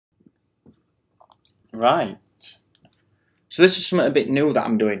Right. So this is something a bit new that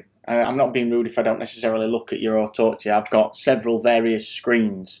I'm doing. I'm not being rude if I don't necessarily look at you or talk to you. I've got several various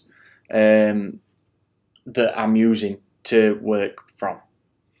screens that I'm using to work from.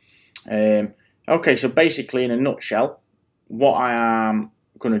 Okay, so basically in a nutshell, what I am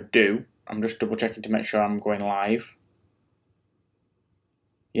going to do, I'm just double checking to make sure I'm going live.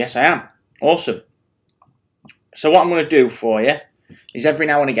 Yes, I am. Awesome. So what I'm going to do for you is every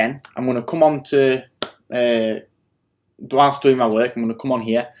now and again, I'm going to come on to, whilst doing my work, I'm going to come on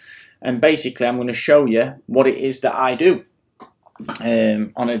here and basically I'm going to show you what it is that I do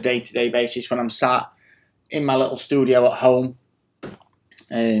on a day-to-day basis when I'm sat in my little studio at home,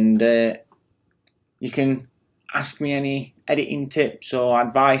 and you can ask me any editing tips or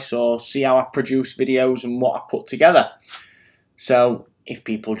advice or see how I produce videos and what I put together. So if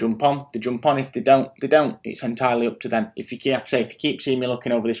people jump on, they jump on. If they don't, they don't. It's entirely up to them. If you keep seeing me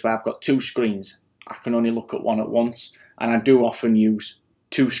looking over this way, I've got two screens. I can only look at one at once, and I do often use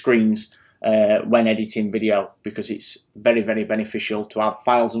two screens when editing video because it's very, very beneficial to have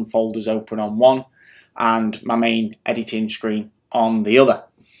files and folders open on one and my main editing screen on the other.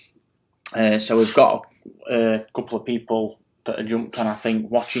 So we've got a couple of people that are jumped on, I think,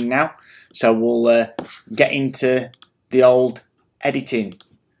 watching now. So we'll get into the old editing.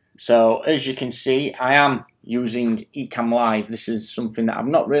 So as you can see, I am using Ecamm Live. This is something that I've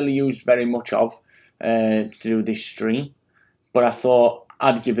not really used very much of to do this stream, but I thought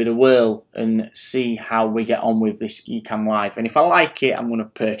I'd give it a whirl and see how we get on with this Ecamm Live. And if I like it, I'm going to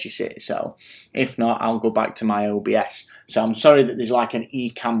purchase it. So if not, I'll go back to my OBS. So I'm sorry that there's like an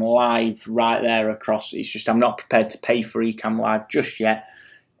Ecamm Live right there across. It's just I'm not prepared to pay for Ecamm Live just yet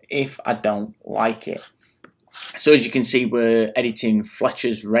if I don't like it. So as you can see, we're editing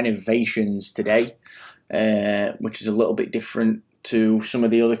Fletchers Renovations today, which is a little bit different to some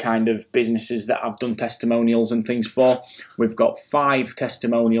of the other kind of businesses that I've done testimonials and things for. We've got 5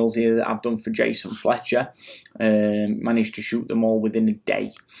 testimonials here that I've done for Jason Fletcher. Managed to shoot them all within a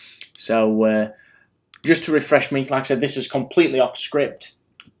day. So just to refresh me, like I said, this is completely off script.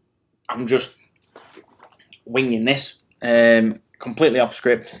 I'm just winging this, completely off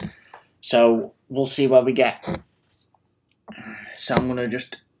script. So we'll see where we get. So I'm going to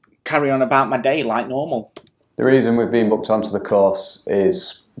just carry on about my day like normal. The reason we've been booked onto the course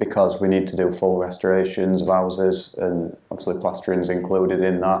is because we need to do full restorations of houses, and obviously plastering's included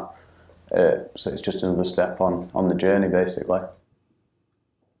in that. So it's just another step on the journey, basically.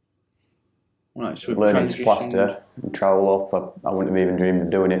 Right, so we've learning to plaster and trowel up, I wouldn't have even dreamed of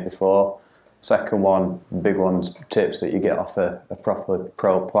doing it before. Second one, big ones, tips that you get off a proper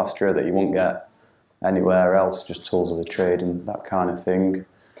pro plasterer that you won't get anywhere else, just tools of the trade and that kind of thing.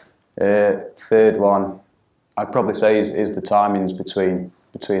 Third one, I'd probably say is the timings between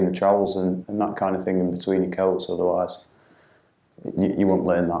the trowels and that kind of thing, in between your coats. Otherwise you won't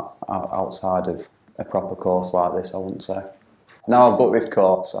learn that outside of a proper course like this, I wouldn't say. Now I've booked this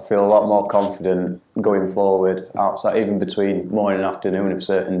course, I feel a lot more confident going forward outside, even between morning and afternoon of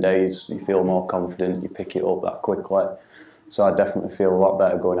certain days. You feel more confident, you pick it up that quickly. So I definitely feel a lot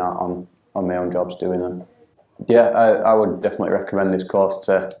better going out on my own jobs doing them. Yeah, I would definitely recommend this course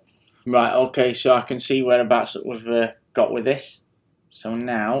to... Right, okay, so I can see whereabouts that we've got with this. So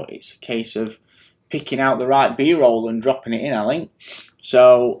now it's a case of picking out the right B-roll and dropping it in, I think.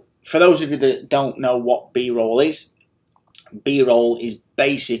 So for those of you that don't know what B-roll is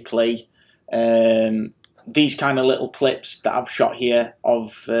basically these kind of little clips that I've shot here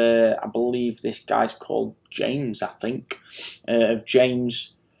of, I believe this guy's called James, I think, of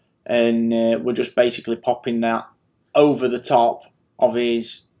James, and we're just basically popping that over the top of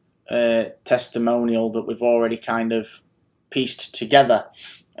his testimonial that we've already kind of pieced together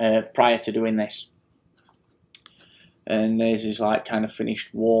prior to doing this. And there's his like kind of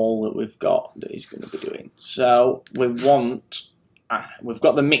finished wall that we've got that he's going to be doing. So we've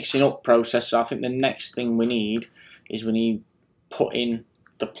got the mixing up process. So I think the next thing we need is putting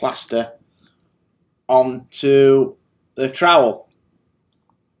the plaster onto the trowel.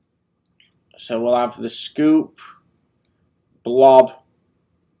 So we'll have the scoop, blob.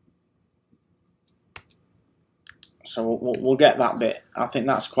 So we'll get that bit. I think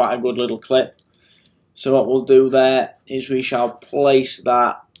that's quite a good little clip. So what we'll do there is we shall place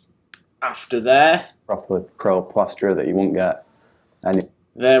that after there. Proper pro plasterer that you won't get any.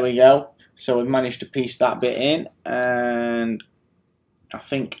 There we go. So we've managed to piece that bit in, and I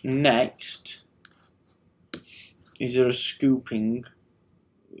think next is there a scooping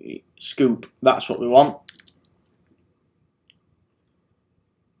scoop. That's what we want.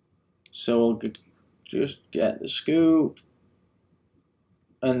 So we'll just get the scoop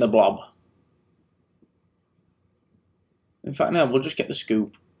and the blob. In fact, no, we'll just get the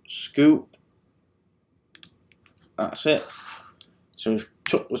scoop. Scoop. That's it. So we've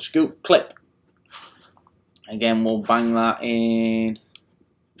took the scoop clip. Again, we'll bang that in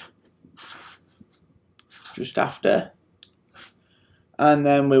just after. And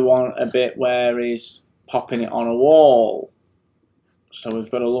then we want a bit where he's popping it on a wall. So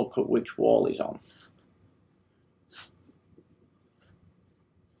we've got to look at which wall he's on.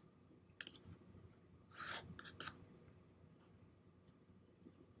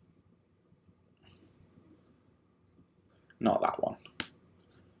 Not that one.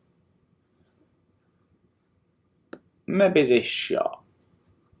 Maybe this shot.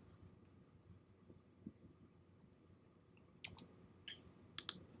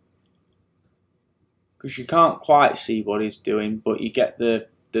 Because you can't quite see what he's doing, but you get the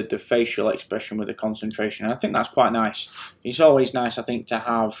facial expression with the concentration. I think that's quite nice. It's always nice, I think, to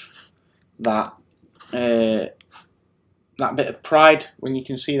have that that bit of pride, when you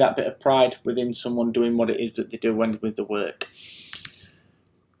can see that bit of pride within someone doing what it is that they do with the work.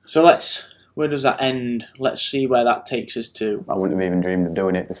 So where does that end? Let's see where that takes us to. I wouldn't have even dreamed of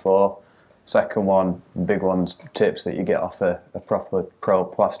doing it before. Second one, big ones, tips that you get off a proper pro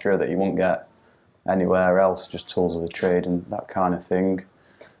plasterer that you won't get anywhere else, just tools of the trade and that kind of thing.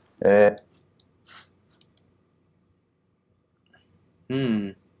 Third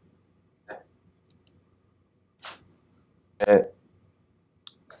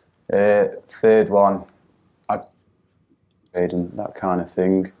one, and that kind of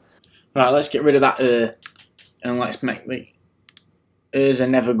thing. Right, let's get rid of that and let's make the ears are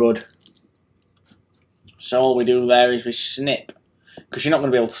never good. So all we do there is we snip, because you're not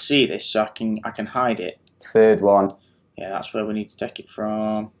going to be able to see this, so I can hide it. Third one. Yeah, that's where we need to take it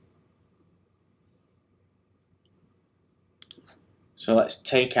from. So let's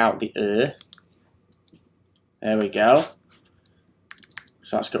take out the ear. There we go.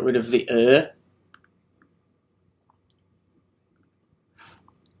 So let's get rid of the ear.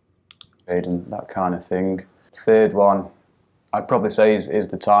 And that kind of thing. Third one, I'd probably say is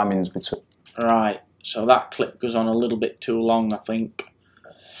the timings between. Right, so that clip goes on a little bit too long, I think.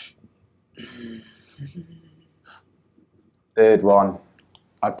 Third one,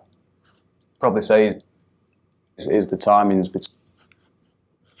 I'd probably say is the timings between.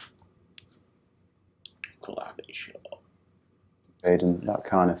 Cut that bit short. And that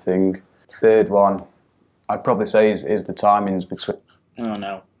kind of thing. Third one, I'd probably say is the timings between. Oh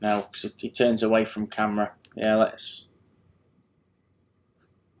no, because he turns away from camera. Yeah, let's.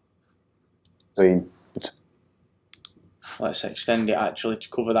 Let's extend it actually to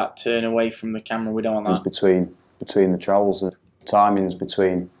cover that turn away from the camera. We don't want that. Between the trowels and timings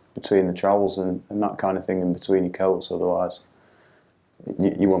between the trowels and that kind of thing in between your coats. Otherwise,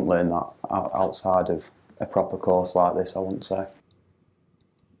 you won't learn that outside of a proper course like this, I wouldn't say.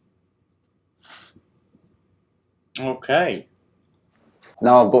 Okay.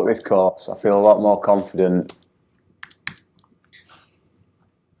 Now I've booked this course, I feel a lot more confident.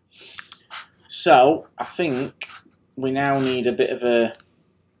 So, I think we now need a bit of a...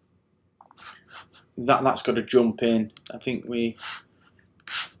 That's got to jump in. I think we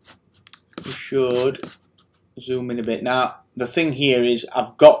should zoom in a bit. Now, the thing here is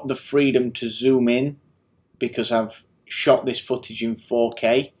I've got the freedom to zoom in because I've shot this footage in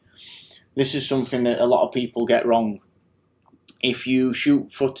 4K. This is something that a lot of people get wrong. If you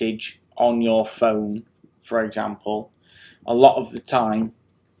shoot footage on your phone, for example, a lot of the time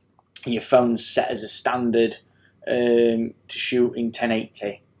your phone's set as a standard to shoot in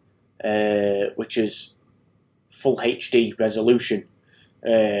 1080, which is full HD resolution.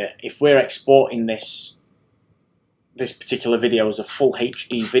 If we're exporting this particular video as a full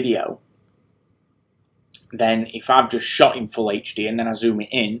HD video, then if I've just shot in full HD and then I zoom it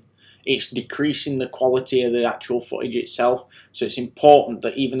in, it's decreasing the quality of the actual footage itself. So it's important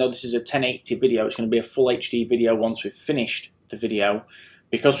that even though this is a 1080 video, it's going to be a full HD video once we've finished the video.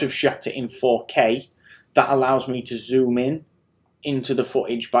 Because we've shot it in 4K, that allows me to zoom in into the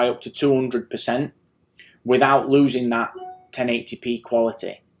footage by up to 200% without losing that 1080p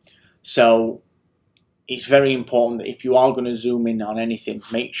quality. So it's very important that if you are going to zoom in on anything,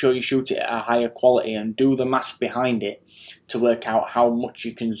 make sure you shoot it at a higher quality and do the math behind it to work out how much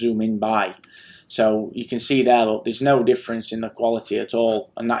you can zoom in by. So you can see there, look, there's no difference in the quality at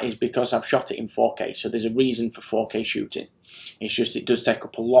all, and that is because I've shot it in 4K. So there's a reason for 4K shooting. It's just it does take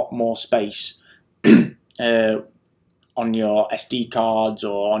up a lot more space on your SD cards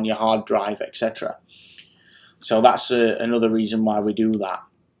or on your hard drive, etc. So that's another reason why we do that.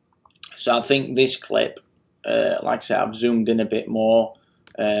 So I think this clip, like I said, I've zoomed in a bit more.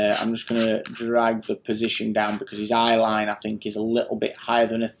 I'm just going to drag the position down because his eye line I think is a little bit higher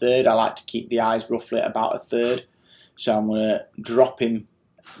than a third. I like to keep the eyes roughly at about a third. So I'm going to drop him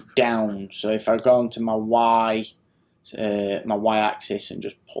down. So if I go onto my Y axis and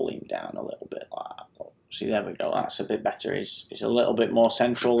just pull him down a little bit like that. See, there we go, that's a bit better. He's a little bit more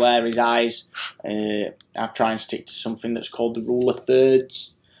central there, his eyes. I try and stick to something that's called the rule of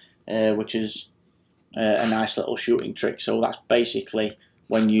thirds, which is a nice little shooting trick. So that's basically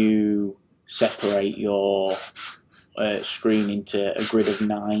when you separate your screen into a grid of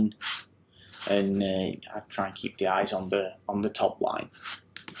 9, and I try and keep the eyes on the top line.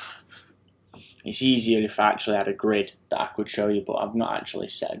 It's easier if I actually had a grid that I could show you, but I've not actually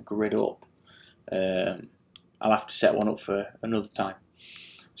set a grid up. I'll have to set one up for another time.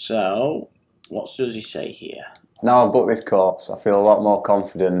 So, what does he say here? Now I've booked this course, I feel a lot more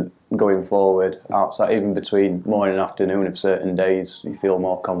confident going forward. Outside, even between morning and afternoon of certain days, you feel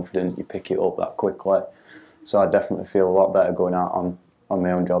more confident, you pick it up that quickly. So I definitely feel a lot better going out on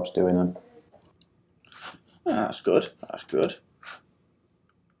my own jobs doing them. Oh, that's good, that's good.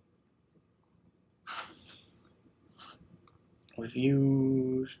 We've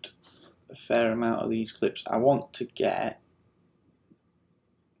used a fair amount of these clips. I want to get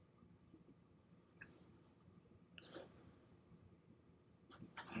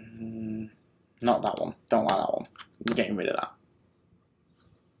not that one. Don't like that one. I'm getting rid of that.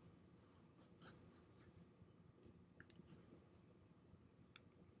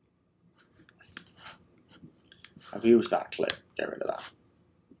 I've used that clip. Get rid of that.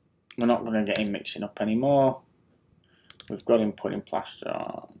 We're not going to get him mixing up anymore. We've got him putting plaster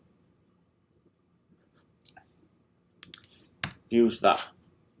on. Use that.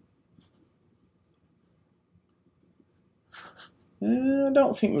 I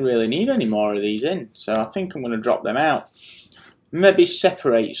don't think we really need any more of these in, so I think I'm going to drop them out. Maybe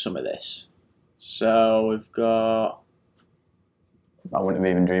separate some of this. So we've got... I wouldn't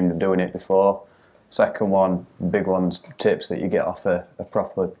have even dreamed of doing it before. Second one, big one's tips that you get off a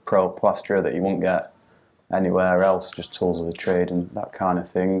proper pro plasterer that you won't get anywhere else, just tools of the trade and that kind of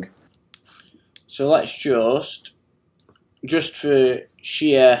thing. So let's just for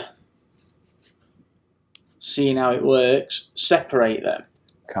sheer seeing how it works, separate them.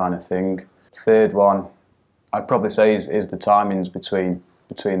 Kind of thing. Third one, I'd probably say is the timings between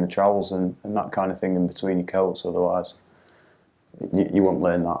the trowels and that kind of thing in between your coats, otherwise you won't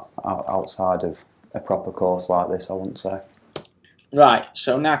learn that outside of a proper course like this, I wouldn't say. Right,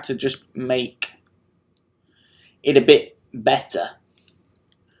 so now to just make it a bit better,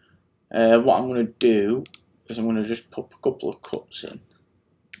 what I'm going to do is I'm going to just put a couple of cuts in.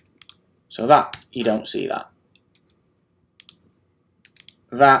 So that, you don't see that.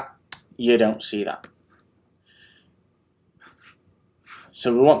 That, you don't see that.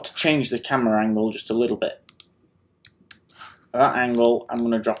 So we want to change the camera angle just a little bit. That angle I'm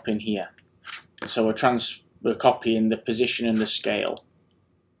going to drop in here. So we're copying the position and the scale.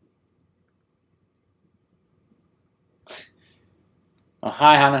 Oh,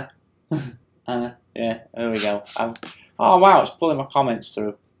 hi Hannah. Hannah, yeah, there we go. Oh wow, it's pulling my comments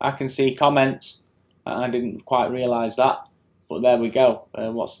through. I can see comments. I didn't quite realise that, but there we go.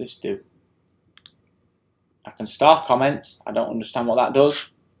 What's this do? I can start comments. I don't understand what that does,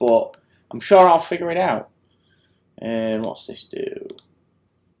 but I'm sure I'll figure it out. What's this do?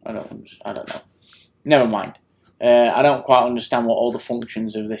 I don't know. Never mind. I don't quite understand what all the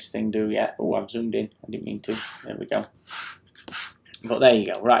functions of this thing do yet. Oh, I've zoomed in. I didn't mean to. There we go. But there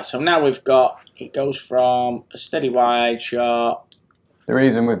you go. Right, so now we've got, it goes from a steady wide shot. The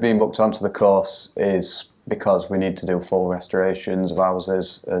reason we've been booked onto the course is because we need to do full restorations of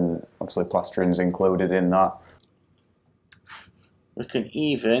houses, and obviously plastering's included in that. We can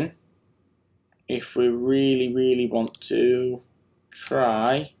even, if we really want to,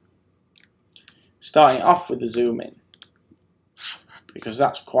 try starting off with the zoom in, because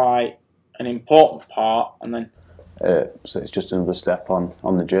that's quite an important part, and then so it's just another step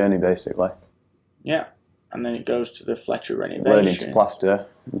on the journey, basically. Yeah, and then it goes to the Fletchers Renovations. Learning to plaster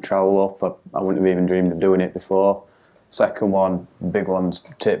and trowel up, I wouldn't have even dreamed of doing it before. Second one, big one's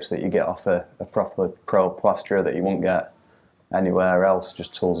tips that you get off a proper pro plasterer that you won't get anywhere else,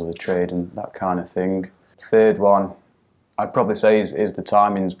 just tools of the trade and that kind of thing. Third one, I'd probably say is the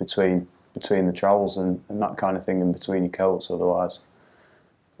timings between the trowels and that kind of thing in between your coats, otherwise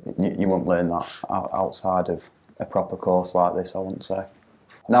you won't learn that outside of a proper course like this, I wouldn't say.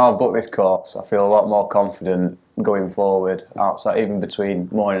 Now I've booked this course, I feel a lot more confident going forward. Outside, even between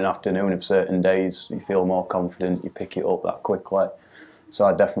morning and afternoon of certain days, you feel more confident, you pick it up that quickly. So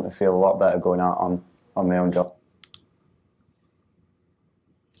I definitely feel a lot better going out on my own job.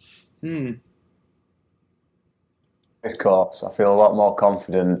 This course, I feel a lot more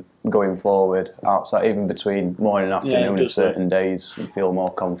confident going forward outside, even between morning and afternoon of certain days. You feel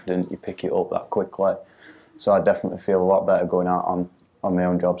more confident, you pick it up that quickly. So I definitely feel a lot better going out on my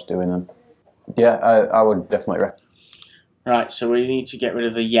own jobs doing them. Yeah, I would definitely recommend. Right, so we need to get rid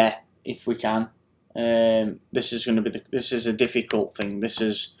of the yeah if we can. This is going to be this is a difficult thing. This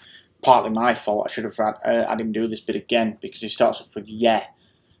is partly my fault. I should have had him do this bit again, because he starts off with yeah.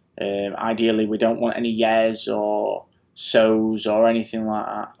 Ideally, we don't want any yeahs or so's or anything like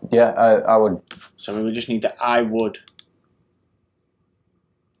that. Yeah, I would. So we would just need the I would.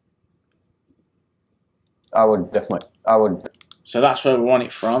 I would definitely. I would. So that's where we want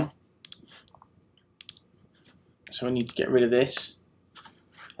it from. So we need to get rid of this.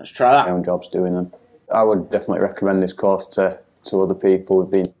 Let's try that. My own jobs doing them. I would definitely recommend this course to other people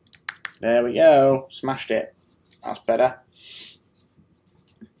who've been. There we go. Smashed it. That's better.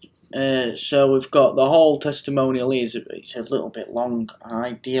 So we've got the whole testimonial. It's a little bit long.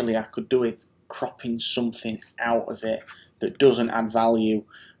 Ideally, I could do with cropping something out of it that doesn't add value.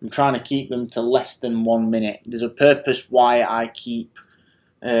 I'm trying to keep them to less than 1 minute. There's a purpose why I keep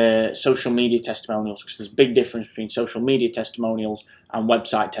social media testimonials, because there's a big difference between social media testimonials and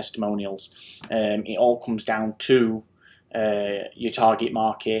website testimonials. It all comes down to your target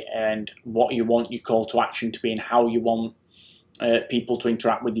market and what you want your call to action to be, and how you want people to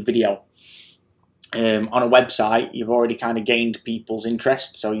interact with your video. On a website, you've already kind of gained people's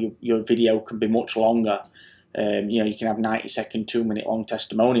interest, so your video can be much longer. You know, you can have 90-second, 2-minute long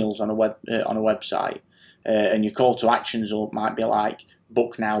testimonials on a website, and your call to actions might be like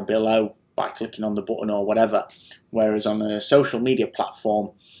book now below by clicking on the button or whatever. Whereas on a social media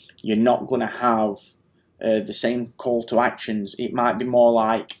platform, you're not going to have the same call to actions. It might be more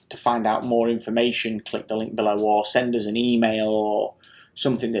like, to find out more information, click the link below, or send us an email, or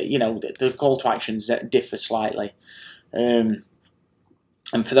something that, you know, the call to actions that differ slightly. And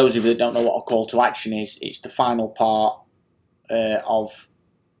for those of you that don't know what a call to action is, it's the final part of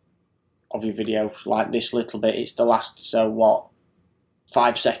your video, like this little bit. It's the last, so what,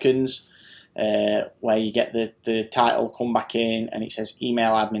 5 seconds, where you get the title come back in, and it says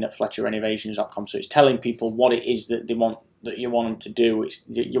email admin@FletcherRenovations.com. So it's telling people what it is that you want them to do.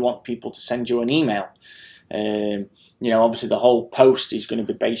 You want people to send you an email. You know, obviously the whole post is going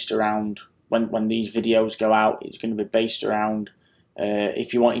to be based around, when these videos go out, it's going to be based around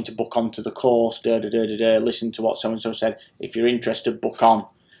if you're wanting to book onto the course, listen to what so and so said. If you're interested, book on.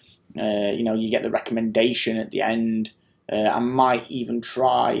 You know, you get the recommendation at the end. I might even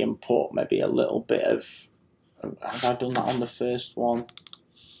try and put maybe a little bit of. Have I done that on the first one?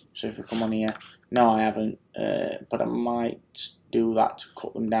 So if we come on here, no, I haven't. But I might do that to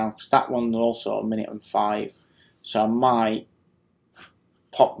cut them down, because that one's also 1:05. So I might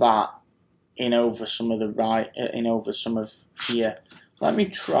pop that in over some of the here. Let me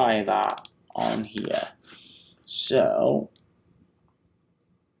try that on here. So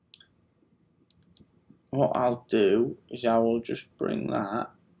what I'll do is I will just bring that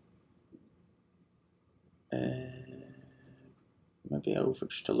maybe over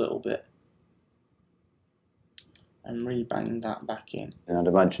just a little bit and rebang that back in. And I'd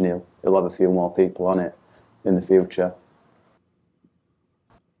imagine he'll have a few more people on it in the future.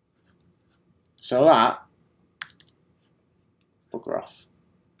 So that, bugger off,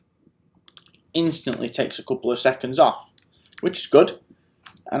 instantly takes a couple of seconds off, which is good.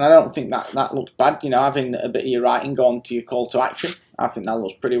 And I don't think that looks bad, you know, having a bit of your writing go on to your call to action. I think that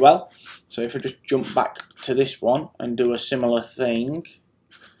looks pretty well. So if I just jump back to this one and do a similar thing,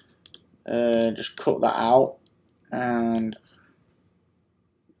 just cut that out and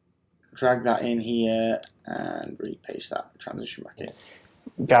drag that in here and repaste that, transition back in.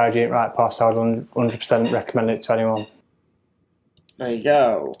 Garage ain't right past, I would 100% recommend it to anyone. There you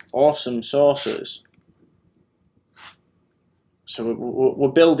go, awesome sources. So we're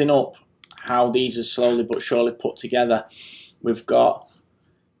building up how these are slowly but surely put together. We've got,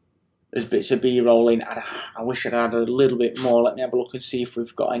 there's bits of B-roll in. I wish I'd had a little bit more. Let me have a look and see if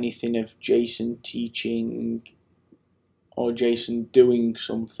we've got anything of Jason teaching or Jason doing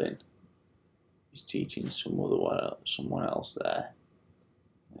something. He's teaching someone else there.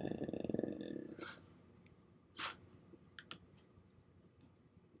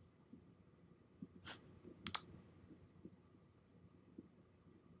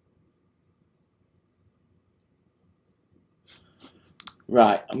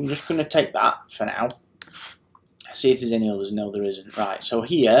 Right, I'm just going to take that for now. See if there's any others. No, there isn't. Right, so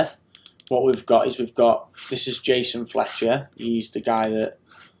here, what we've got is this is Jason Fletcher. He's the guy that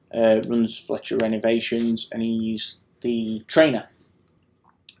runs Fletcher Renovations, and he's the trainer.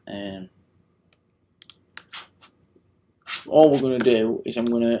 All we're going to do is I'm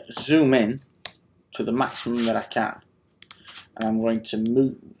going to zoom in to the maximum that I can, and I'm going to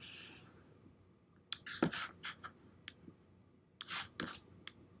move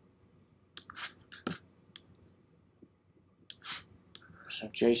so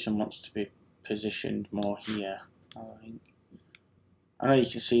Jason wants to be positioned more here, I think. I know you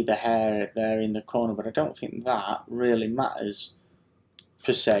can see the hair there in the corner, but I don't think that really matters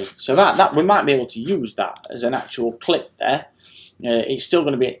per se. So that we might be able to use that as an actual clip there. It's still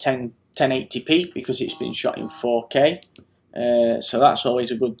going to be at 1080p because it's been shot in 4K. So that's always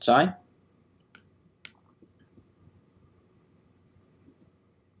a good sign.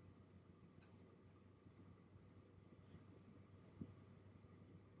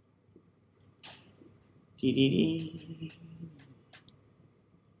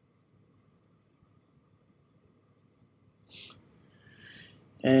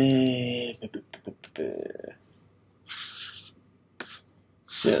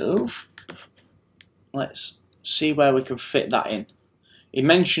 So let's see where we can fit that in. He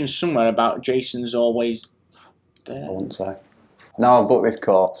mentioned somewhere about Jason's always there. I wouldn't say. Now I've booked this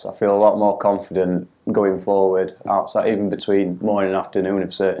course, I feel a lot more confident going forward. Outside, even between morning and afternoon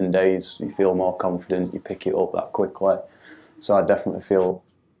of certain days, you feel more confident, you pick it up that quickly. So I definitely feel.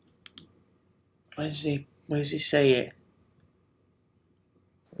 Where's he say it?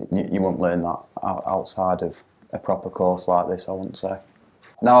 You won't learn that outside of a proper course like this, I wouldn't say.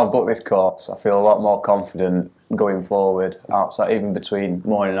 Now I've booked this course, I feel a lot more confident going forward. Outside, even between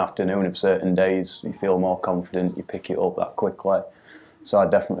morning and afternoon of certain days, you feel more confident, you pick it up that quickly. So I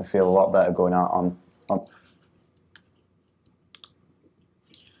definitely feel a lot better going out on.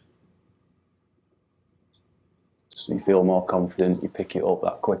 So you feel more confident, you pick it up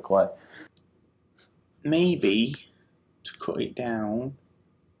that quickly. Maybe to cut it down,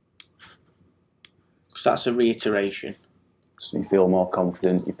 because that's a reiteration. So you feel more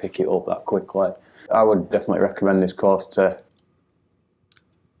confident, you pick it up that quickly. I would definitely recommend this course to.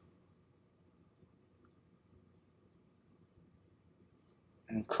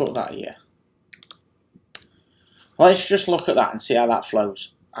 And cut that here. Let's just look at that and see how that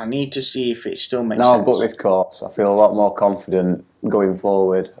flows. I need to see if it still makes sense. Now I've booked this course, I feel a lot more confident going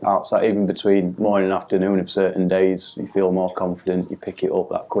forward. Outside, even between morning and afternoon of certain days, you feel more confident, you pick it up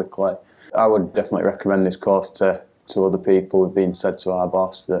that quickly. I would definitely recommend this course to other people. We've been said to our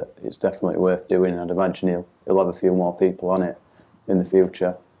boss that it's definitely worth doing, and I'd imagine he'll have a few more people on it in the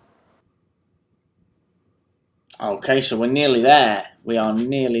future. Okay, so we're nearly there. We are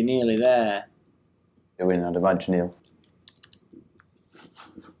nearly there. Doing, I'd imagine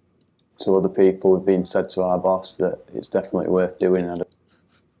to other people, we've been said to our boss that it's definitely worth doing.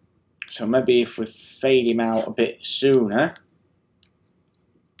 So maybe if we fade him out a bit sooner,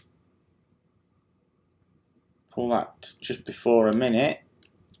 pull that just before a minute.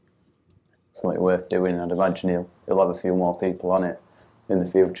 Definitely worth doing, I'd imagine he'll have a few more people on it in the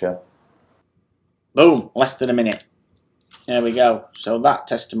future. Boom, less than a minute. There we go. So that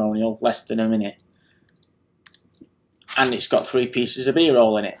testimonial, less than a minute. And it's got 3 pieces of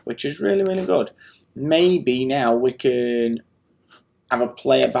B-roll in it, which is really, really good. Maybe now we can have a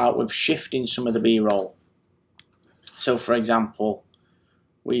play about with shifting some of the B-roll. So for example,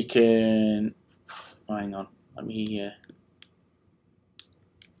 we can, hang on, let me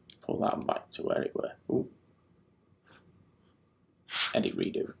pull that back to where it were. Ooh. Edit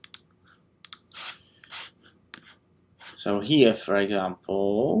redo. So here, for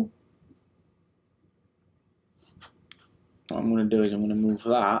example, what I'm going to do is I'm going to move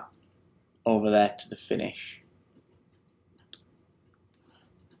that over there to the finish.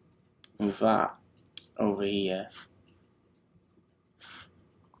 Move that over here.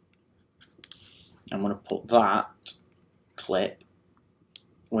 I'm going to put that clip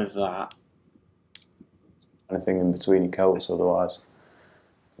with that. Anything in between your coats, otherwise.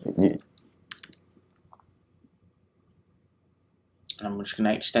 I'm just going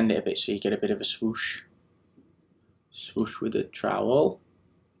to extend it a bit so you get a bit of a swoosh. Swoosh with a trowel.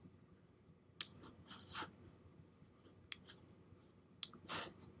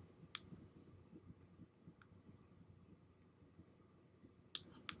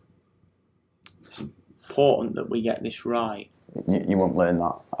 It's important that we get this right. You won't learn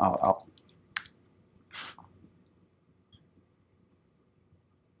that.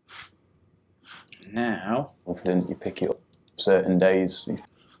 Now, confident, you pick it up certain days. You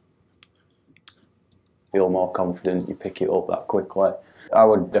feel more confident, you pick it up that quickly. I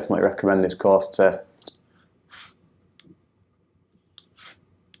would definitely recommend this course to.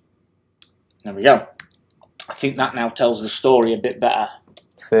 There we go. I think that now tells the story a bit better.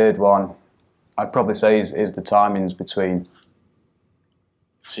 third one, I'd probably say is the timings between.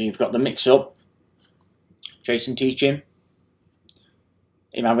 So you've got the mix up, Jason teaching,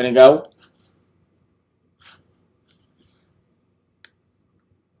 him having a go.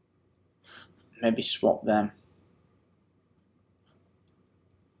 Maybe swap them.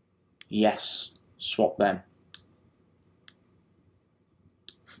 Yes, swap them.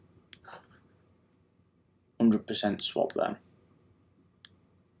 %, swap them.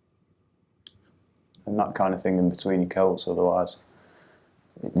 And that kind of thing in between your coats, otherwise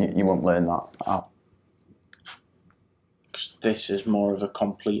you won't learn that out. This is more of a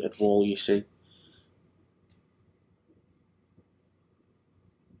completed wall, you see.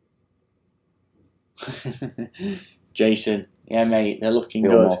 Jason, yeah mate, they're looking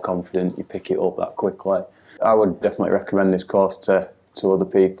Feel good. more confident, you pick it up that quickly. I would definitely recommend this course to other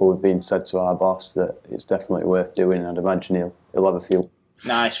people. We've been said to our boss that it's definitely worth doing, and I'd imagine he'll have a few.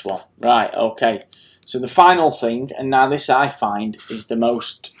 Nice one. Right, okay. So the final thing, and now this I find is the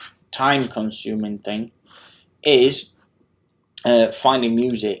most time consuming thing, is finding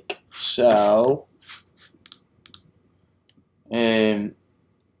music. So it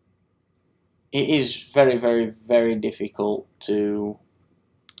is very, very, very difficult to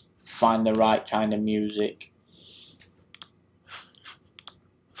find the right kind of music.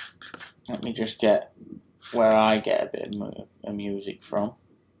 Let me just get where I get a bit of music from.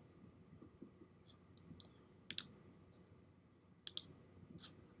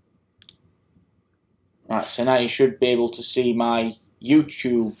 Right, so now you should be able to see my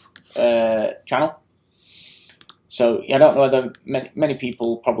YouTube channel. So I don't know whether many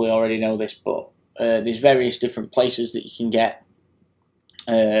people probably already know this, but there's various different places that you can get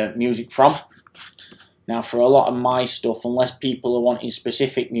music from. Now for a lot of my stuff, unless people are wanting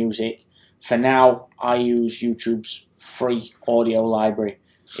specific music, for now I use YouTube's free audio library.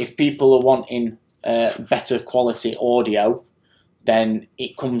 If people are wanting better quality audio, then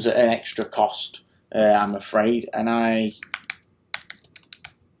it comes at an extra cost, I'm afraid, and I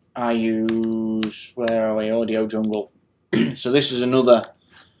use, where are we, Audio Jungle. So this is another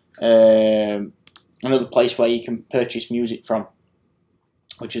place where you can purchase music from,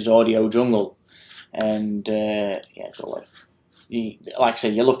 which is Audio Jungle. And yeah, go away. Like I say,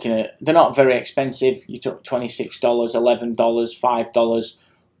 you're looking at, they're not very expensive. You took $26, $11, $5.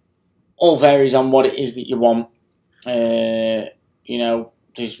 All varies on what it is that you want. You know,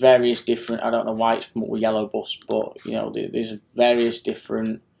 there's various different, I don't know why it's come up with Yellow Bus, but you know, there's various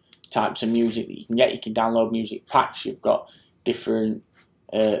different types of music that you can get. You can download music packs. You've got different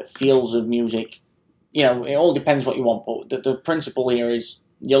fields of music. You know, it all depends what you want, but the principle here is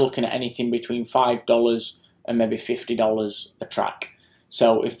you're looking at anything between $5 and maybe $50 a track.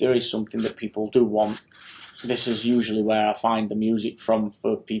 So if there is something that people do want, this is usually where I find the music from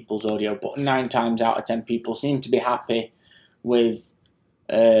for people's audio. But 9 times out of 10 people seem to be happy with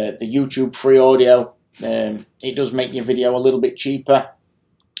the YouTube free audio. It does make your video a little bit cheaper,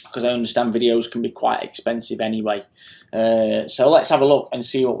 because I understand videos can be quite expensive anyway. So let's have a look and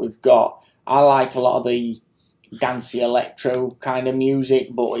see what we've got. I like a lot of the dancey electro kind of music,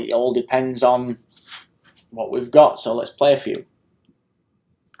 but it all depends on what we've got. So let's play a few.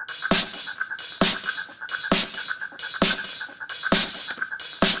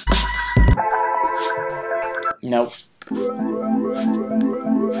 Nope.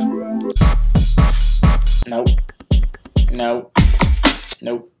 Nope. Nope.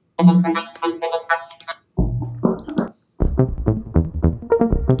 Nope.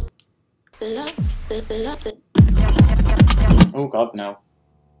 Oh God, no.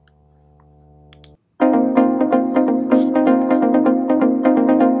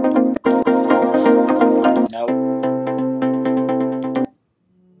 No.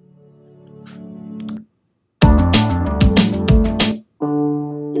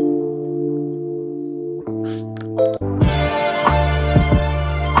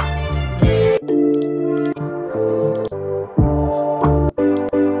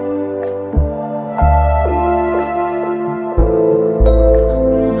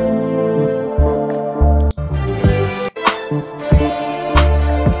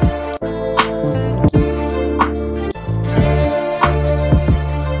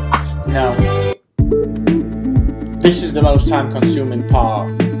 No. This is the most time-consuming part.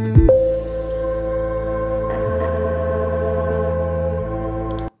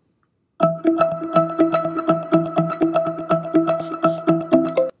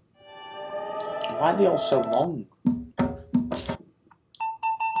 Why are they all so long? I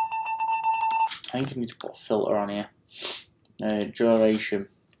think I need to put a filter on here. Duration.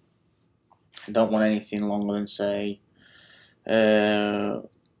 I don't want anything longer than, say,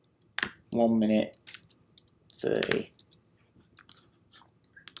 1 minute 30.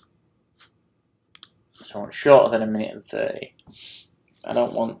 So I want shorter than 1 minute and 30. I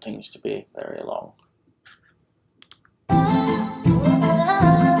don't want things to be very long.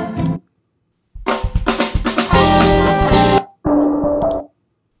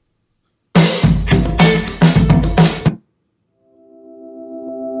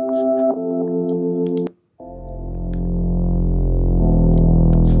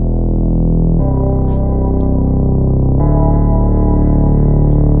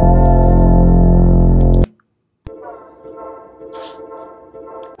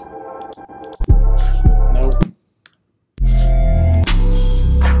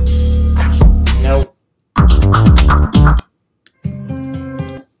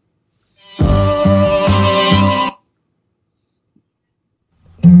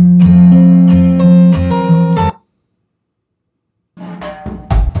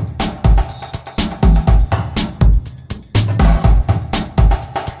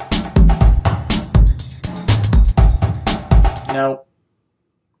 No.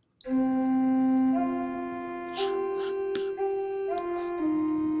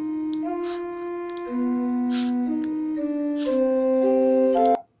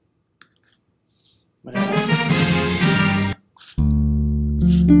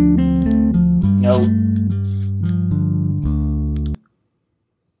 No.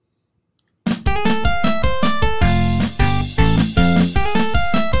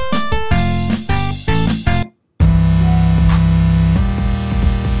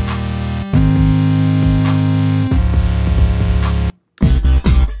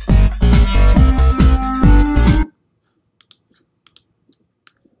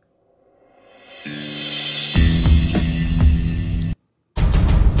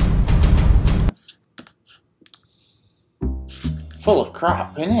 Full of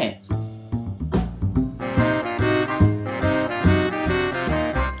crap, innit?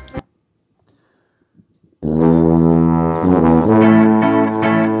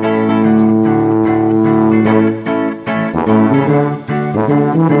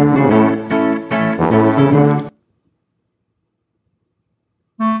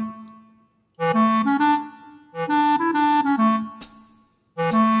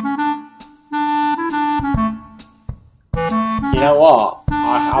 You know what?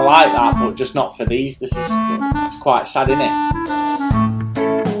 I like that, but just not for these. It's quite sad, isn't it?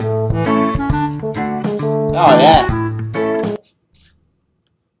 Oh yeah,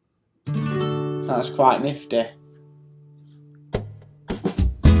 that's quite nifty.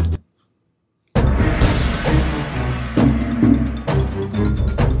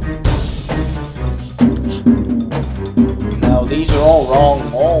 No, these are all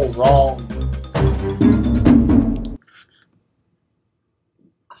wrong, all wrong.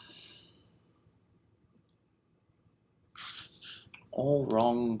 All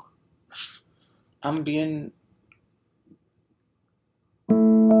wrong. Ambient.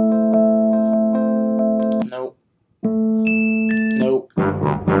 Nope. Nope.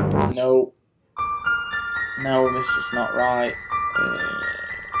 Nope. No, this is not right.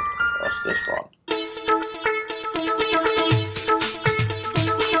 What's this one?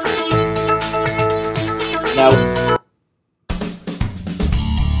 No. No.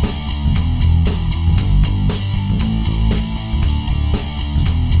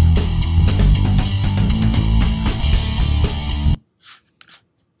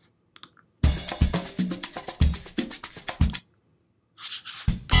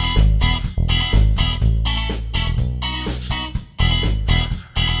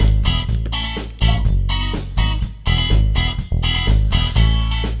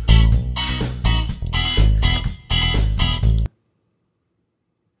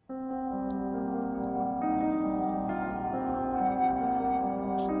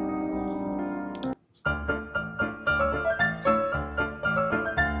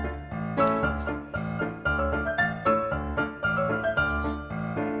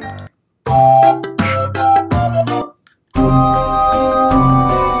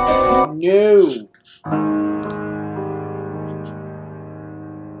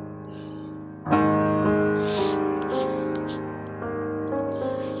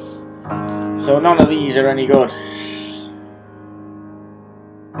 So none of these are any good.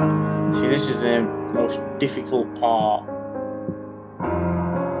 See, this is the most difficult part.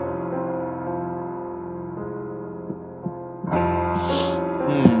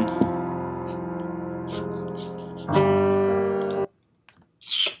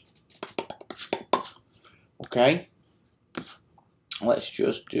 Okay, let's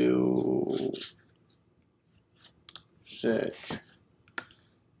just do search.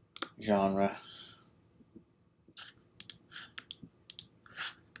 genre.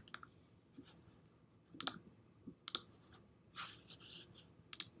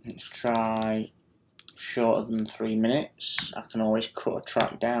 Let's try shorter than 3 minutes. I can always cut a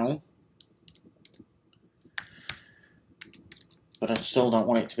track down, but I still don't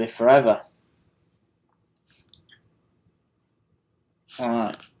want it to be forever.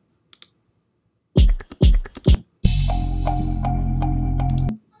 Alright.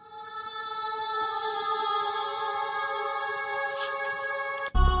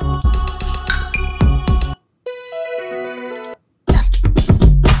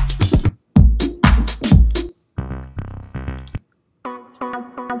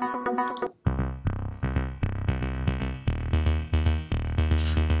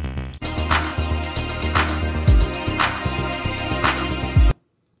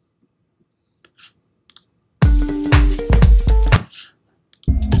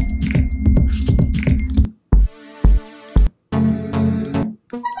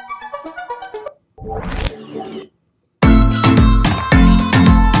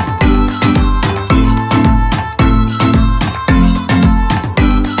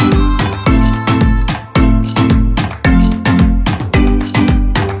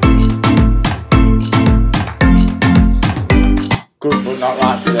 Good, but not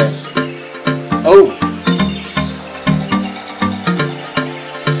right for this. Oh!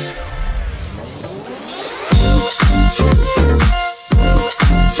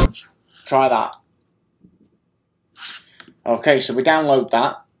 Try that. Okay, so we download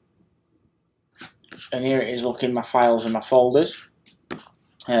that. And here it is, look in my files and my folders.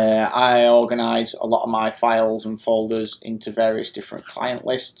 I organise a lot of my files and folders into various different client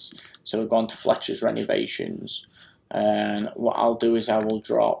lists. So we've gone to Fletchers Renovations. And what I'll do is I will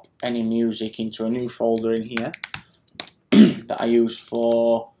drop any music into a new folder in here that I use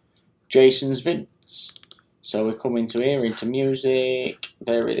for Jason's vids. So we come into here, into music,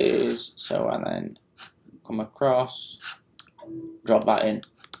 there it is. So and then come across, drop that in.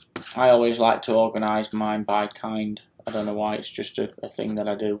 I always like to organise mine by kind. I don't know why, it's just a thing that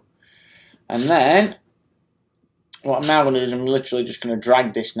I do. And then what I'm now going to do is I'm literally just going to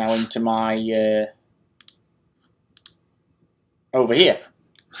drag this now into my over here.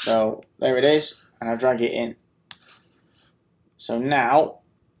 So there it is, and I drag it in. So now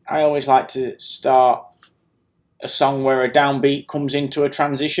I always like to start a song where a downbeat comes into a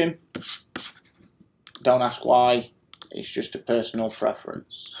transition. Don't ask why, it's just a personal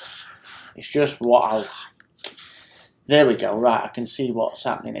preference. It's just what I like. There we go, right, I can see what's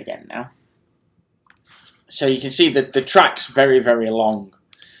happening again now. So you can see that the track's very, very long.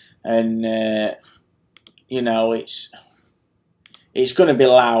 And, you know, it's going to be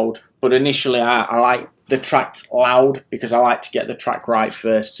loud, but initially I like the track loud because I like to get the track right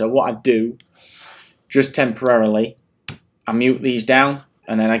first. So what I do, just temporarily, I mute these down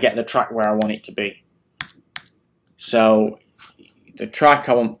and then I get the track where I want it to be. So the track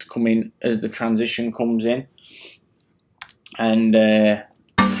I want to come in as the transition comes in, and it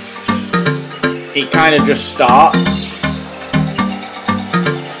kind of just starts.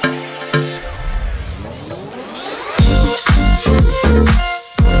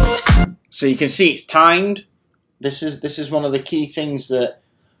 So you can see it's timed. This is one of the key things that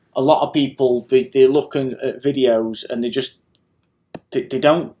a lot of people they look at videos and they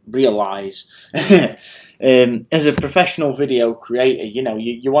don't realise. As a professional video creator, you know,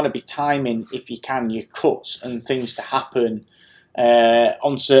 you want to be timing, if you can, your cuts and things to happen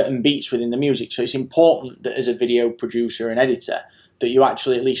on certain beats within the music. So it's important that as a video producer and editor that you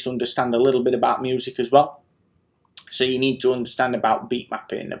actually at least understand a little bit about music as well. So you need to understand about beat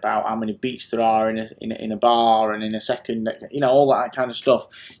mapping, about how many beats there are in a bar and in a second, you know, all that kind of stuff.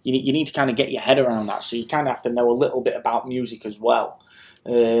 You need to kind of get your head around that. So you kind of have to know a little bit about music as well.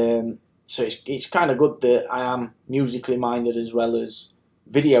 So it's kind of good that I am musically minded as well as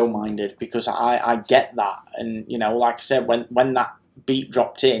video minded, because I get that. And, you know, like I said, when that beat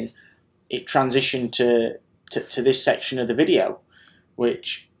dropped in, it transitioned to this section of the video,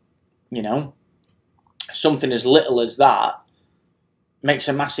 which, you know, something as little as that makes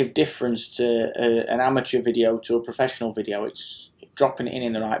a massive difference to an amateur video to a professional video. It's dropping it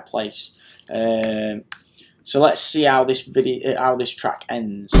in the right place. So let's see how this track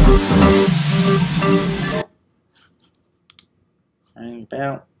ends. Hang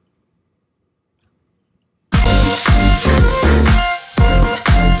about.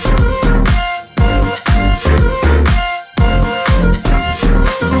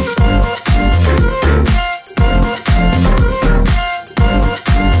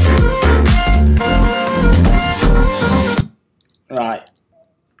 Right.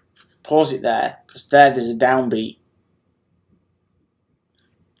 pause it there, because there's a downbeat.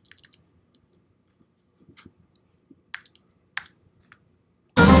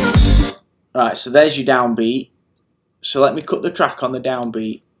 Right, so there's your downbeat. So let me cut the track on the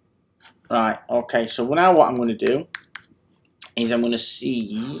downbeat. Right, okay, so now what I'm going to do is I'm going to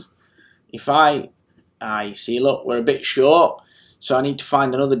see if you see, look, we're a bit short, so I need to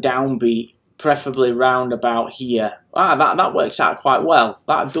find another downbeat, preferably round about here. That works out quite well.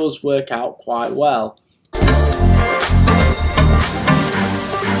 That does work out quite well.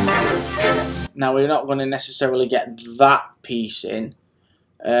 Now, we're not going to necessarily get that piece in.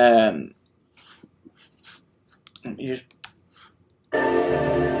 Let me just...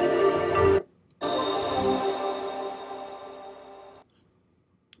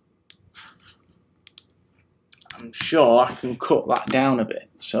 I'm sure I can cut that down a bit.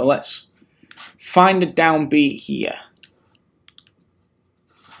 So let's find a downbeat here.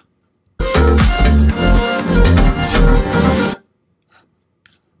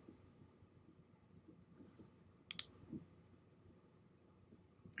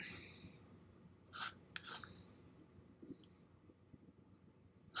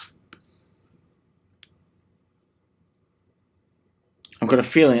 I've got a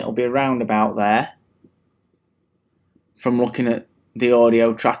feeling it'll be around about there from looking at the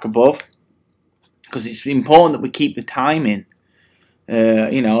audio track above, because it's important that we keep the timing.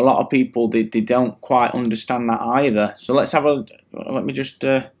 You know, a lot of people they don't quite understand that either. So let's have a let me just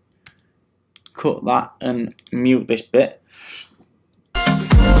cut that and mute this bit.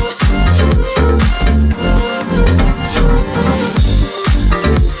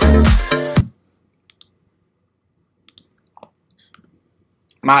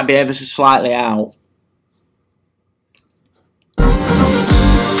 Might be ever so slightly out.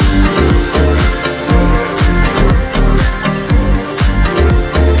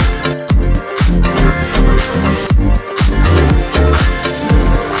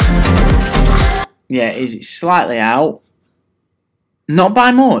 Yeah, is it slightly out? Not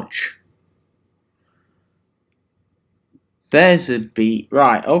by much. There's a beat.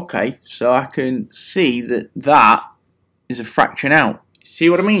 Right, okay. So I can see that is a fraction out. See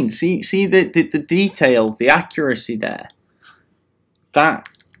what I mean? See the detail, the accuracy there. That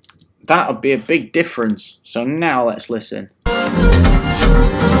would be a big difference. So now let's listen.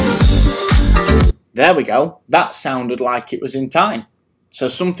 There we go. That sounded like it was in time. So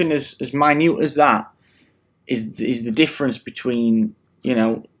something as minute as that is the difference between, you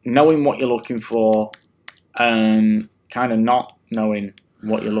know, knowing what you're looking for and kind of not knowing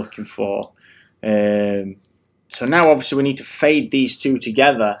what you're looking for. So now obviously we need to fade these two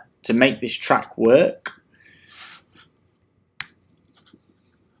together to make this track work.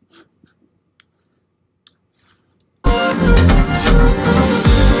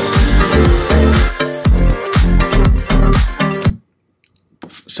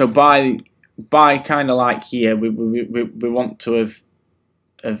 So by kind of like here, we want to have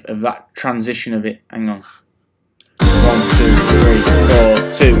that transition of it. Hang on. 1, 2, 3, 4,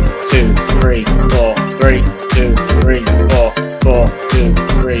 2, 2, 3, 4, 3, 2, 3, 4, 4, 2,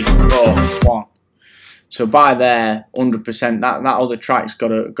 3, 4, 1. So by there, 100%, that other track's got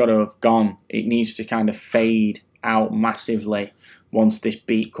to have gone. It needs to kind of fade out massively once this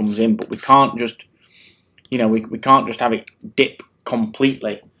beat comes in. But we can't just, you know, we can't just have it dip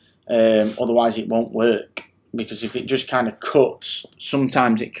completely. Otherwise, it won't work. Because if it just kind of cuts,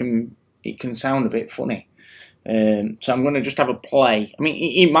 sometimes it can sound a bit funny. So I'm going to just have a play. I mean,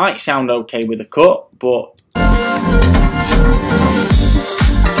 it might sound okay with a cut, but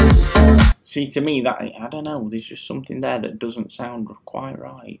see, to me, that I don't know. There's just something there that doesn't sound quite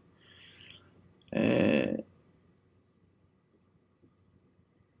right. Let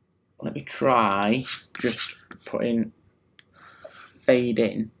me try just putting a fade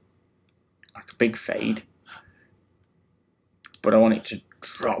in, like a big fade, but I want it to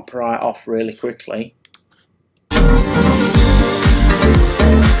drop right off really quickly.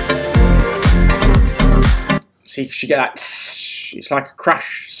 See, because you get that, it's like a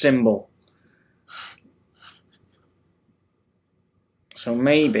crash cymbal. So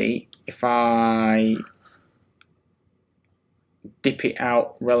maybe if I dip it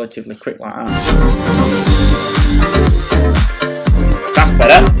out relatively quick like that. That's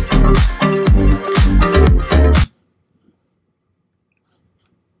better.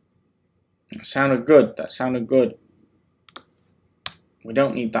 That sounded good. That sounded good. We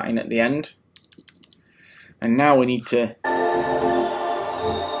don't need that in at the end. And now we need to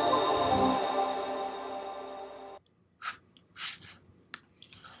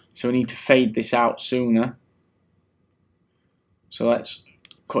fade this out sooner. So let's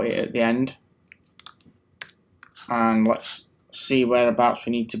cut it at the end, and let's see whereabouts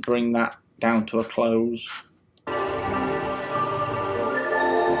we need to bring that down to a close.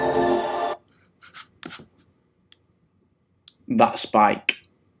 That spike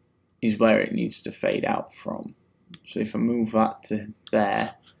is where it needs to fade out from. So if I move that to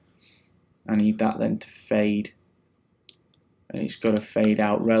there, I need that then to fade, and it's got to fade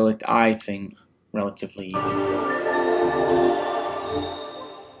out I think relatively even.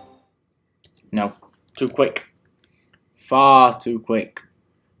 No, too quick, far too quick,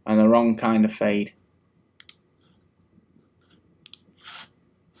 and the wrong kind of fade.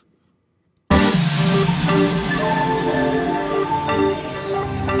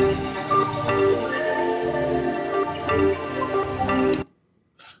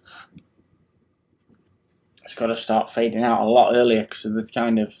 It's got to start fading out a lot earlier because of the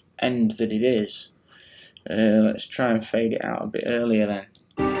kind of end that it is. Let's try and fade it out a bit earlier then.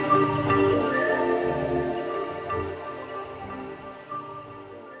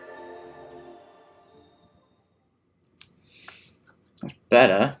 That's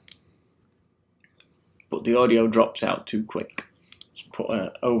better, but the audio drops out too quick. Let's put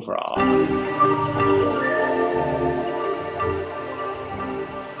an over arc.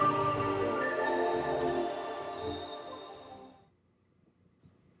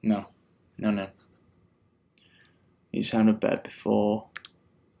 No. It sounded better before.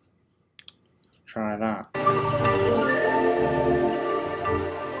 Try that.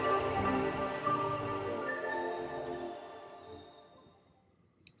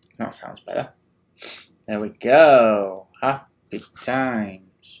 That sounds better. There we go. Happy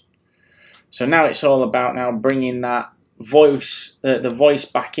times. So now it's all about now bringing that voice, the voice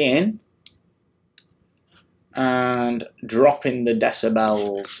back in, and dropping the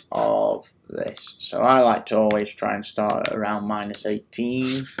decibels of this. So I like to always try and start at around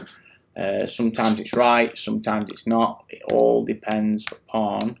 -18. Sometimes it's right, sometimes it's not. It all depends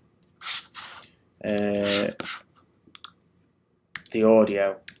upon the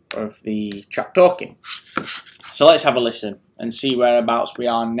audio of the chap talking. So let's have a listen and see whereabouts we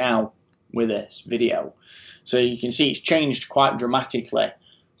are now with this video. So you can see it's changed quite dramatically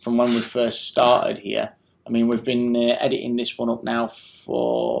from when we first started here. I mean, we've been editing this one up now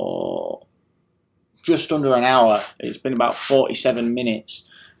for just under an hour. It's been about 47 minutes.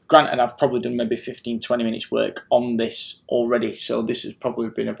 Granted, I've probably done maybe 15-20 minutes work on this already, so this has probably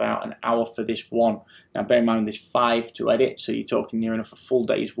been about an hour for this one. Now bear in mind there's 5 to edit, so you're talking near enough a full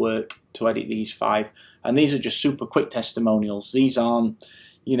day's work to edit these 5. And these are just super quick testimonials. These aren't,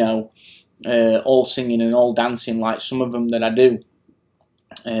 you know, all singing and all dancing like some of them that I do.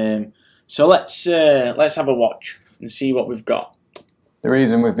 So let's have a watch and see what we've got. The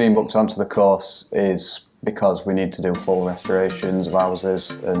reason we've been booked onto the course is because we need to do full restorations of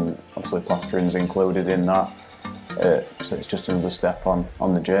houses, and obviously plastering's included in that. So it's just another step on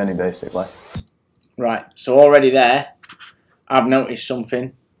the journey, basically. Right, so already there, I've noticed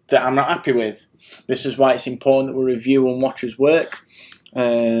something that I'm not happy with. This is why it's important that we review and watch his work.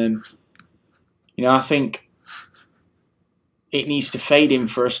 You know, I think it needs to fade in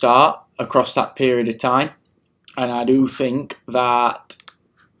for a start across that period of time, and I do think that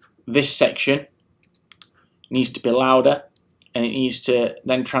this section needs to be louder, and it needs to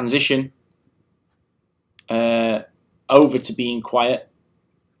then transition over to being quiet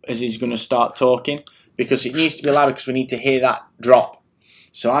as he's going to start talking, because it needs to be louder because we need to hear that drop.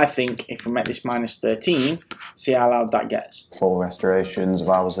 So I think if we make this -13, see how loud that gets. Full restorations of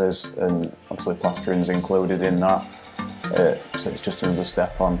houses, and obviously plastering's included in that. So it's just another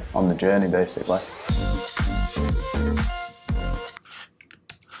step on the journey, basically.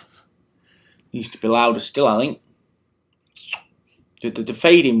 Needs to be louder still, I think. The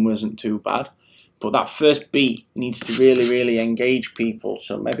fading wasn't too bad, but that first beat needs to really engage people.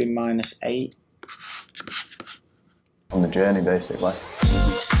 So maybe -8. On the journey, basically.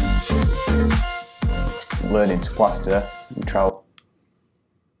 Learning to plaster and trowel.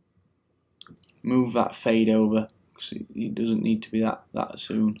 Move that fade over. It doesn't need to be that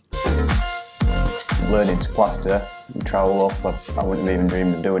soon. Learning to plaster and trowel up, I wouldn't have even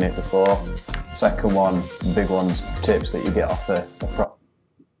dreamed of doing it before. Second one, big one's tips that you get off a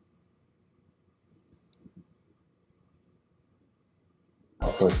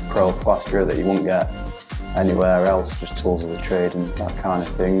pro plasterer that you won't get anywhere else, just tools of the trade and that kind of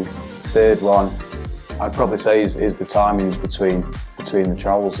thing. Third one, I'd probably say is the timings between the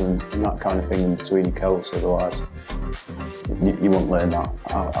trowels and that kind of thing in between your coats. Otherwise, you won't learn that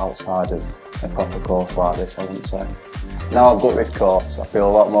outside of a proper course like this, I wouldn't say. Now I've booked this course, I feel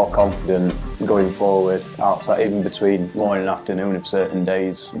a lot more confident going forward, outside, even between morning and afternoon of certain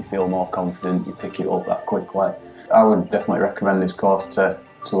days, you feel more confident, you pick it up that quickly. I would definitely recommend this course to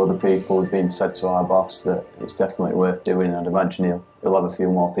other people. We've been said to our boss that it's definitely worth doing. I'd imagine he'll have a few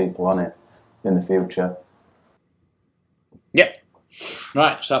more people on it in the future. Yep.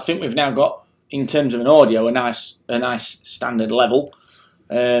 Right, so I think we've now got, in terms of an audio, a nice standard level.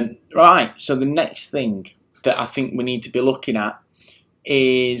 Right, so the next thing that I think we need to be looking at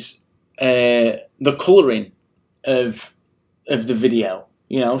is the colouring of the video.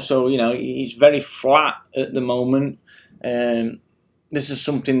 So it's very flat at the moment. This is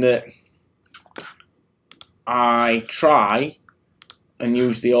something that I try and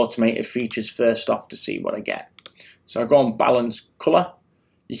use the automated features first off to see what I get. So I go on balance colour.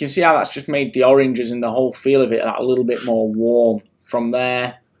 You can see how that's just made the oranges and the whole feel of it a little bit more warm. From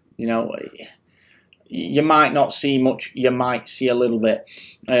there, you might not see much, you might see a little bit.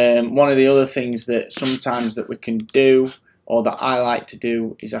 One of the other things that sometimes that we can do, or that I like to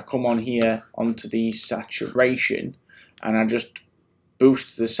do, is I come on here onto the saturation and I just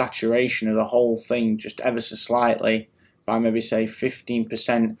boost the saturation of the whole thing just ever so slightly by maybe say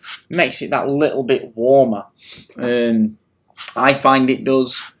 15%. Makes it that little bit warmer. I find it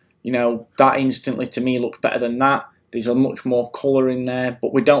does. That instantly to me looks better than that. There's a much more colour in there,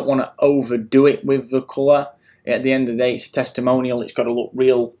 but we don't want to overdo it with the colour. At the end of the day, it's a testimonial. It's got to look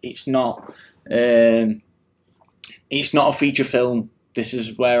real. It's not a feature film. This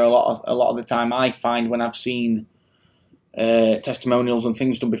is where a lot of the time I find when I've seen testimonials and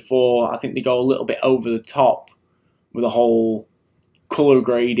things done before, I think they go a little bit over the top with the whole colour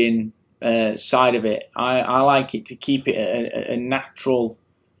grading side of it. I like it to keep it a natural,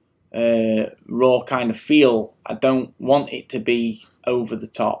 raw kind of feel. I don't want it to be over the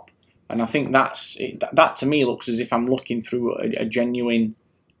top, and I think that to me looks as if I'm looking through a genuine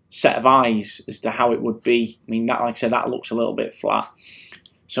set of eyes as to how it would be. I mean, that, like I said, that looks a little bit flat.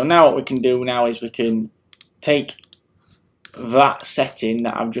 So now what we can do now is we can take that setting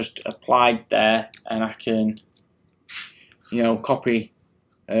that I've just applied there, and I can copy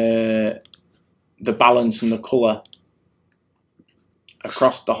the balance and the colour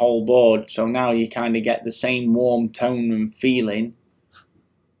across the whole board. So now you kind of get the same warm tone and feeling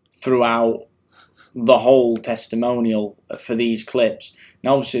throughout the whole testimonial for these clips.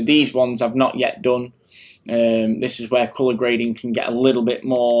 Now obviously these ones I've not yet done. This is where colour grading can get a little bit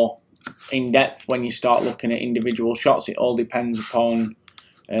more in depth when you start looking at individual shots. It all depends upon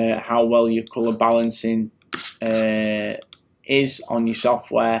how well your colour balancing is on your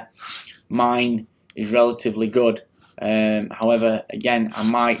software. Mine is relatively good. However, again, I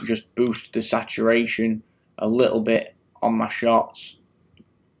might just boost the saturation a little bit on my shots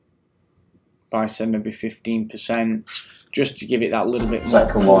by say maybe 15%, just to give it that little bit more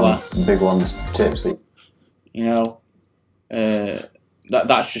Second colour. one, big one's tips.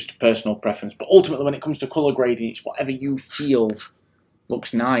 That's just a personal preference. But ultimately, when it comes to colour grading, it's whatever you feel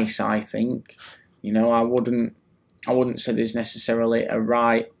looks nice. I think, I wouldn't say there's necessarily a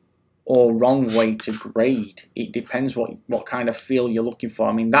right or wrong way to grade. It depends what kind of feel you're looking for.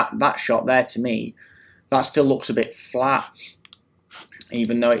 I mean, that shot there, to me, that still looks a bit flat,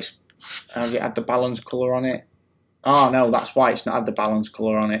 even though has it had the balance colour on it? Oh no, that's why it's not had the balance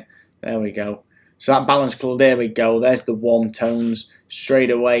colour on it. There we go. So that balance colour, there we go. There's the warm tones. Straight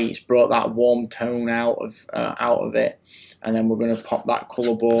away, it's brought that warm tone out of it, and then we're going to pop that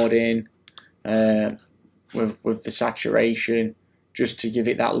colour board in with the saturation, just to give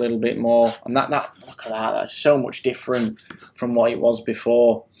it that little bit more. And that look at that. That's so much different from what it was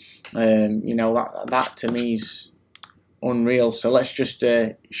before. That to me is unreal. So let's just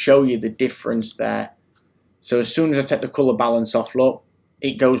show you the difference there. So as soon as I take the colour balance off, look,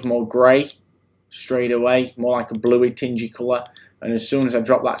 it goes more grey straight away, more like a bluey tingy colour. And as soon as I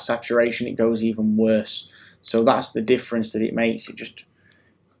drop that saturation, it goes even worse. So that's the difference that it makes. It just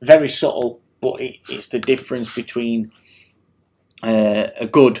very subtle, but it's the difference between a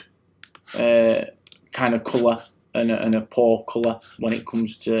good kind of colour and a poor colour when it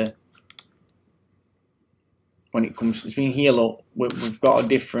comes to. I mean, here look, we've got a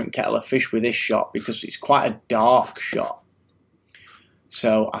different kettle of fish with this shot because it's quite a dark shot.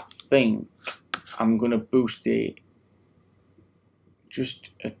 So I think I'm going to boost it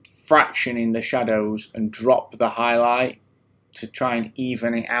just a fraction in the shadows and drop the highlight to try and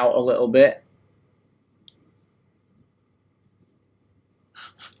even it out a little bit.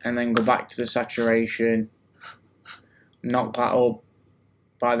 And then go back to the saturation, knock that up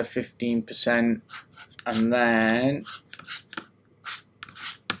by the 15%. And then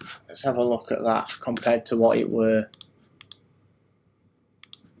let's have a look at that compared to what it were.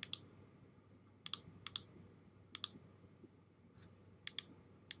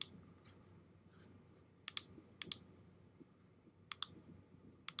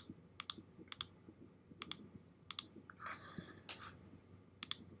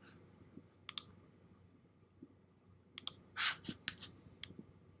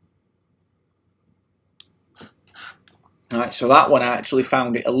 Right, so that one I actually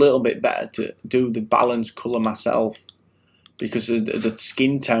found it a little bit better to do the balance colour myself because of the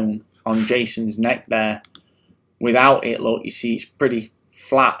skin tone on Jason's neck there. Without it, look, you see it's pretty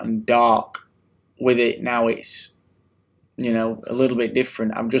flat and dark. With it now, it's, you know, a little bit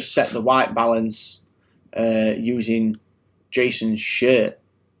different. I've just set the white balance using Jason's shirt,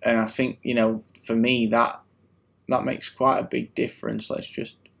 and I think, you know, for me that makes quite a big difference. Let's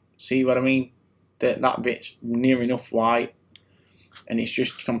just see what I mean. That bit's near enough white, and it's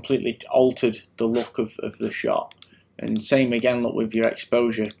just completely altered the look of the shot. And same again, look, with your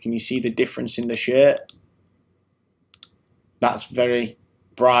exposure. Can you see the difference in the shirt? That's very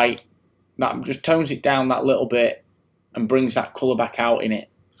bright. That just tones it down that little bit and brings that colour back out in it.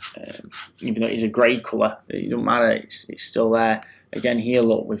 Even though it's a grey colour, it doesn't matter, it's still there. Again, here,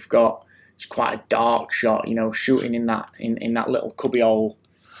 look, we've got, it's quite a dark shot, you know, shooting in that little cubby hole.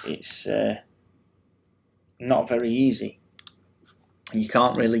 It's not very easy. You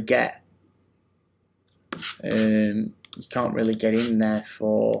can't really get in there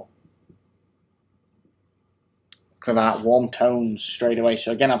for that warm tones straight away.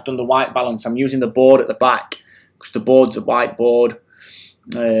 So again, I've done the white balance. I'm using the board at the back because the board's a white board.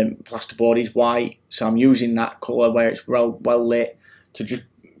 Plasterboard is white, so I'm using that colour where it's well lit to just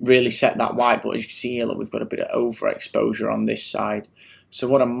really set that white. But as you can see here, look, we've got a bit of overexposure on this side. So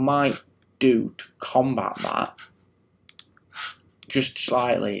what I might do to combat that just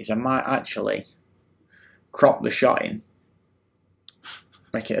slightly is I might actually crop the shot in,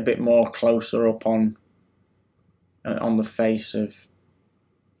 make it a bit more closer up on the face of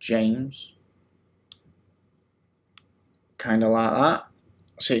James, kind of like that.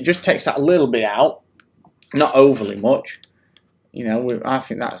 So it just takes that a little bit out, not overly much. You know, I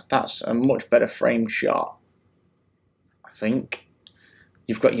think that's a much better framed shot. I think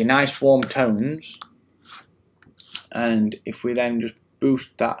you've got your nice warm tones, and if we then just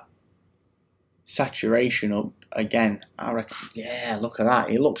boost that saturation up again, I reckon, yeah, look at that.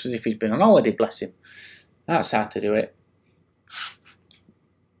 He looks as if he's been on holiday, bless him. That's how to do it.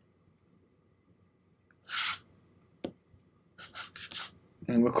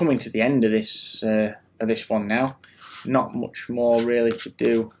 And we're coming to the end of this one now. Not much more really to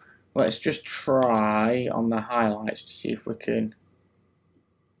do. Let's just try on the highlights to see if we can.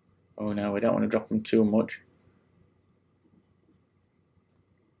 Oh no, we don't want to drop them too much.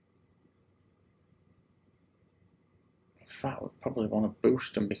 In fact, we probably want to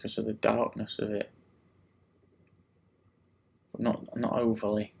boost them because of the darkness of it. But not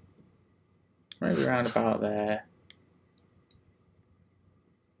overly. Maybe around about there.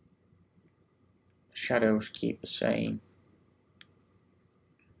 Shadows keep the same.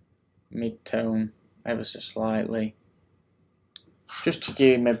 Mid-tone ever so slightly. Just to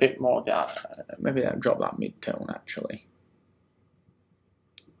give him a bit more of that. Maybe I'll drop that mid-tone actually.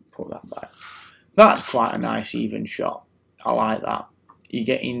 Put that back. That's quite a nice even shot. I like that. You're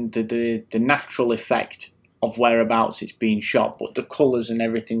getting the natural effect of whereabouts it's being shot, but the colours and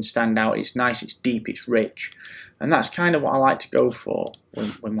everything stand out. It's nice, it's deep, it's rich. And that's kind of what I like to go for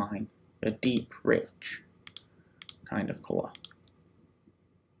with mine. A deep, rich kind of colour.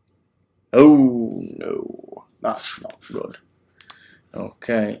 Oh no, that's not good.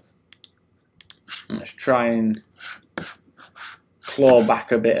 Okay, let's try and claw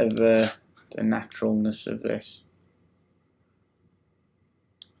back a bit of the naturalness of this.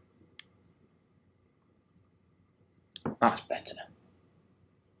 That's better.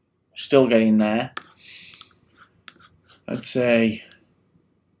 Still getting there. I'd say,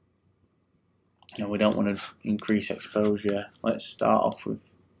 no, we don't want to increase exposure. Let's start off with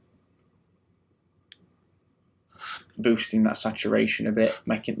boosting that saturation a bit,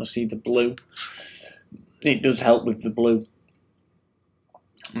 making us see the blue. It does help with the blue.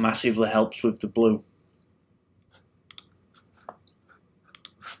 Massively helps with the blue.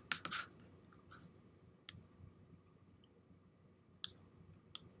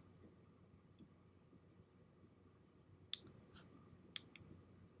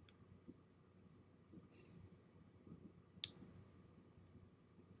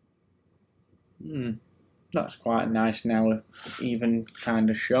 That's quite nice now, even kind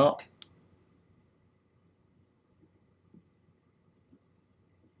of shot.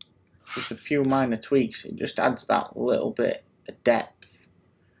 Just a few minor tweaks, it just adds that little bit of depth.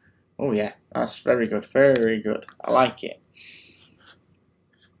 Oh yeah, that's very good, very good. I like it.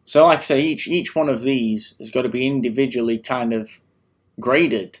 So like I say, each one of these has got to be individually kind of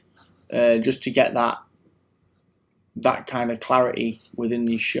graded, just to get that kind of clarity within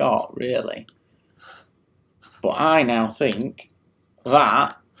the shot, really. But I now think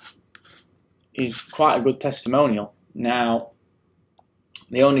that is quite a good testimonial. Now,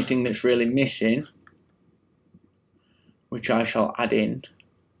 the only thing that's really missing, which I shall add in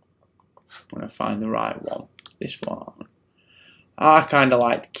when I find the right one, this one. I kind of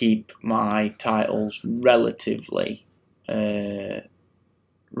like to keep my titles relatively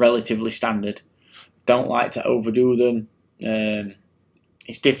standard. Don't like to overdo them.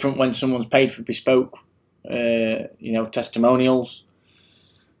 It's different when someone's paid for bespoke, testimonials.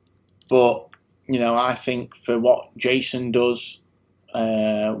 But I think for what Jason does,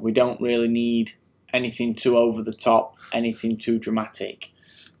 we don't really need anything too over the top, anything too dramatic.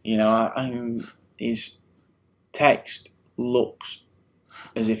 His text looks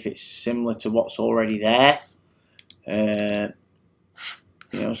as if it's similar to what's already there.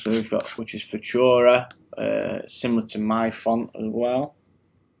 So we've got, which is Fletchers, similar to my font as well.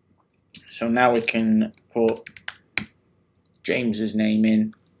 So now we can put James's name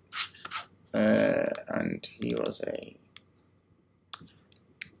in, and he was a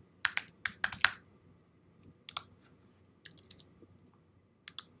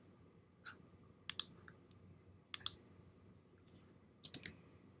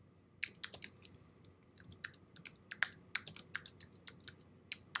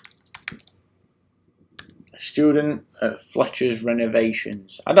student at Fletchers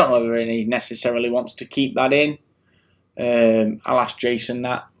Renovations. I don't know whether he necessarily wants to keep that in. I'll ask Jason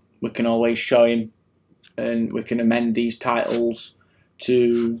that. We can always show him, and we can amend these titles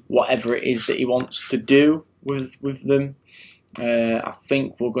to whatever it is that he wants to do with them. I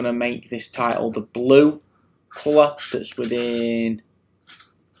think we're going to make this title the blue colour that's within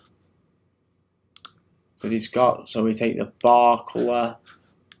that he's got. So we take the bar colour,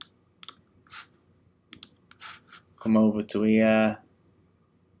 come over to here,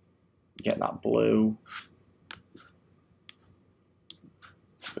 get that blue,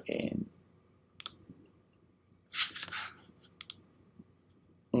 put in.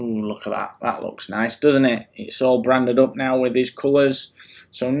 Ooh, look at that. That looks nice, doesn't it? It's all branded up now with these colours.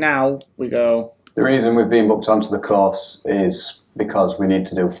 So now we go. The reason we've been booked onto the course is because we need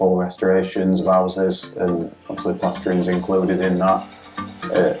to do full restorations of houses, and obviously plastering's included in that.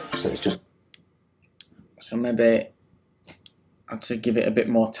 So it's just. So maybe I have to give it a bit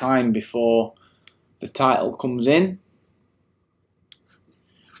more time before the title comes in.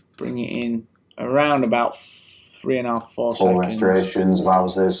 Bring it in around about 3.5, 4 seconds. Full restorations of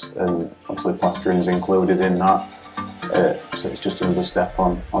houses, and obviously plastering's included in that. So it's just another step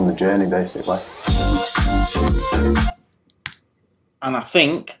on the journey, basically. And I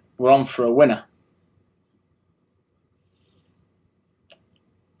think we're on for a winner.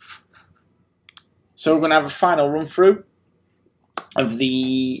 So we're going to have a final run through of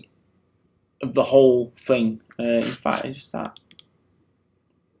the whole thing. In fact, it's that.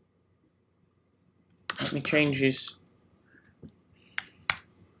 Let me change his.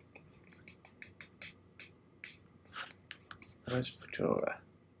 Where's Fletchers?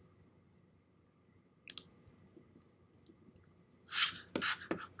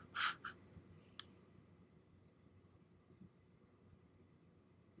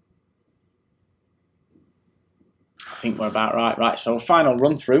 I think we're about right. Right, so a final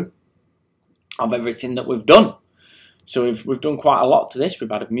run through of everything that we've done. So we've done quite a lot to this.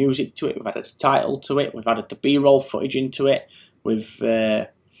 We've added music to it, we've added a title to it, we've added the B-roll footage into it, we've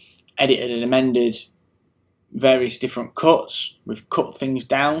edited and amended various different cuts, we've cut things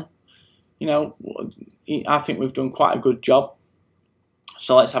down. I think we've done quite a good job.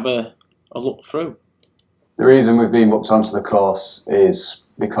 So let's have a look through. The reason we've been booked onto the course is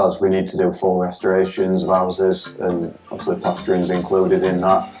because we need to do full restorations of houses, and obviously plastering's included in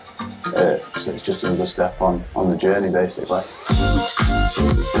that. So it's just another step on the journey, basically.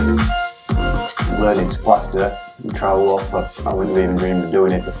 Learning to plaster and trowel up, I wouldn't have even dreamed of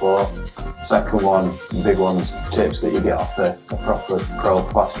doing it before. Second one, big one's tips that you get off a proper pro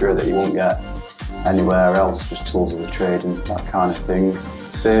plasterer that you won't get anywhere else, just tools of the trade and that kind of thing.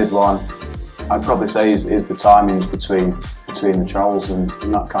 Third one, I'd probably say is the timings between the trowels and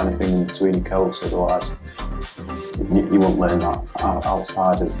that kind of thing in between your coats, otherwise you won't learn that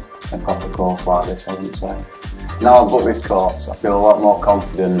outside of a proper course like this, I wouldn't say. Now I've booked this course, I feel a lot more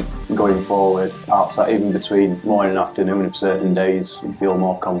confident going forward, outside, even between morning and afternoon of certain days, you feel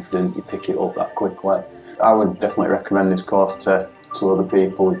more confident, you pick it up that quickly. I would definitely recommend this course to other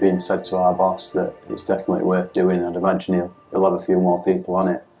people. We've been said to our boss that it's definitely worth doing. I'd imagine he'll have a few more people on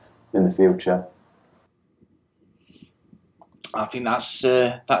it in the future. I think that's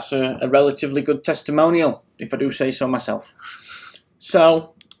a relatively good testimonial, if I do say so myself.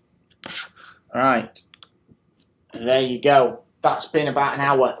 So, right, there you go. That's been about an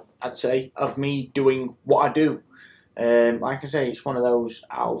hour, I'd say, of me doing what I do. Like I say, it's one of those,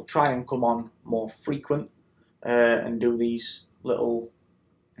 I'll try and come on more frequent and do these little,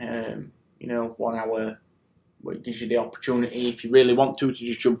 you know, 1 hour, where it gives you the opportunity, if you really want to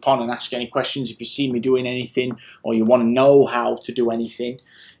just jump on and ask any questions. If you see me doing anything or you want to know how to do anything,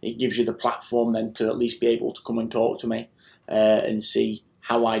 it gives you the platform then to at least be able to come and talk to me and see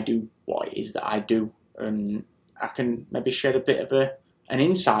how I do what it is that I do, and I can maybe shed a bit of an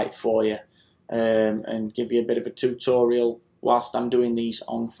insight for you and give you a bit of a tutorial whilst I'm doing these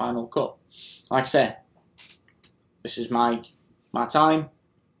on Final Cut. Like I say, this is my time.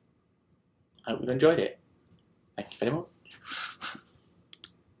 I hope you've enjoyed it. Thank you very much.